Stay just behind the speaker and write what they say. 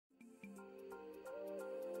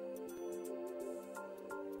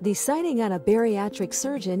Deciding on a bariatric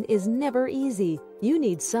surgeon is never easy. You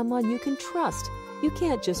need someone you can trust. You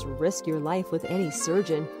can't just risk your life with any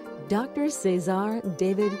surgeon. Dr. Cesar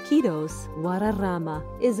David Quiroz, Guadarrama,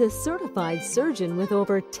 is a certified surgeon with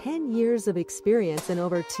over 10 years of experience and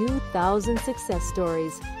over 2,000 success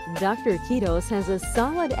stories. Dr. Quiroz has a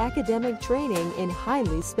solid academic training in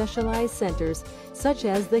highly specialized centers, such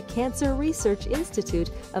as the Cancer Research Institute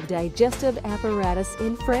of Digestive Apparatus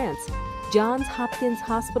in France, Johns Hopkins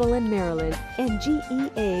Hospital in Maryland, and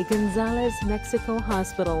GEA Gonzalez Mexico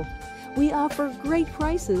Hospital. We offer great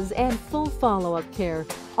prices and full follow-up care.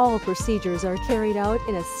 All procedures are carried out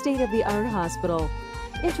in a state-of-the-art hospital.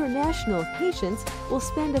 International patients will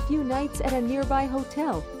spend a few nights at a nearby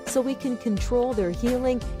hotel so we can control their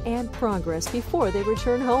healing and progress before they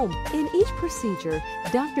return home. In each procedure,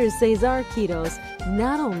 Dr. Cesar Quiroz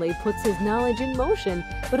not only puts his knowledge in motion,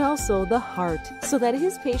 but also the heart so that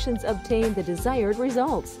his patients obtain the desired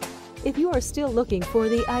results. If you are still looking for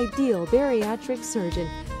the ideal bariatric surgeon,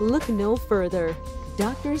 look no further.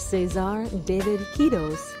 Dr. Cesar David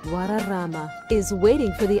Quiroz, Guadarrama, is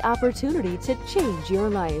waiting for the opportunity to change your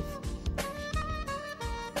life.